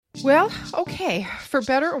Well, okay. For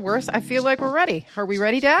better or worse, I feel like we're ready. Are we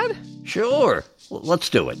ready, Dad? Sure. Let's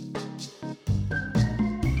do it.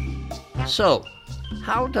 So,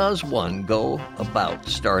 how does one go about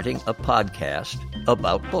starting a podcast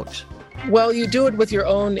about books? Well, you do it with your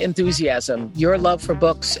own enthusiasm. Your love for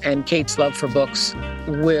books and Kate's love for books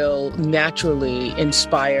will naturally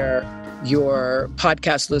inspire your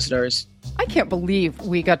podcast listeners. I can't believe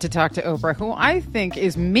we got to talk to Oprah, who I think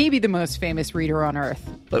is maybe the most famous reader on earth.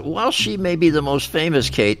 But while she may be the most famous,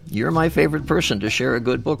 Kate, you're my favorite person to share a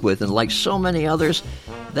good book with. And like so many others,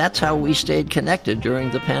 that's how we stayed connected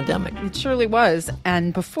during the pandemic. It surely was.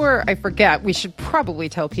 And before I forget, we should probably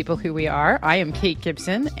tell people who we are. I am Kate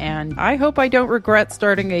Gibson, and I hope I don't regret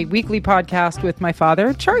starting a weekly podcast with my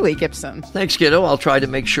father, Charlie Gibson. Thanks, kiddo. I'll try to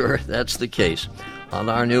make sure that's the case. On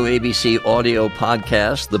our new ABC audio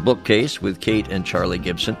podcast, The Bookcase with Kate and Charlie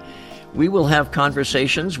Gibson, we will have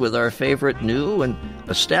conversations with our favorite new and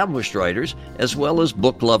established writers, as well as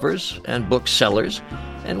book lovers and booksellers,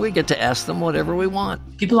 and we get to ask them whatever we want.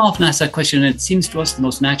 People often ask that question, and it seems to us the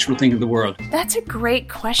most natural thing in the world. That's a great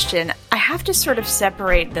question. I have to sort of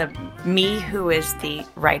separate the me who is the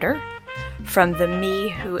writer from the me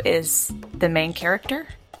who is the main character.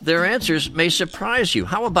 Their answers may surprise you.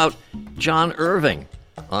 How about John Irving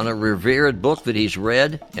on a revered book that he's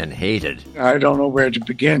read and hated? I don't know where to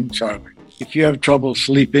begin, Charlie. If you have trouble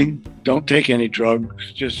sleeping, don't take any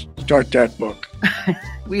drugs. Just start that book.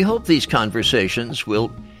 We hope these conversations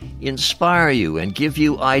will inspire you and give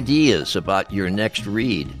you ideas about your next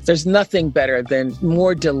read. There's nothing better than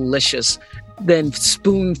more delicious than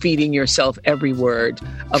spoon-feeding yourself every word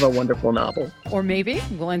of a wonderful novel. Or maybe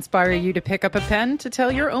we'll inspire you to pick up a pen to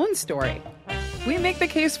tell your own story. We make the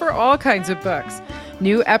case for all kinds of books.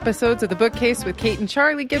 New episodes of The Bookcase with Kate and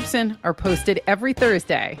Charlie Gibson are posted every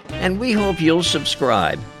Thursday. And we hope you'll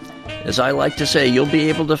subscribe. As I like to say, you'll be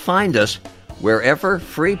able to find us wherever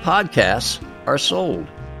free podcasts are sold.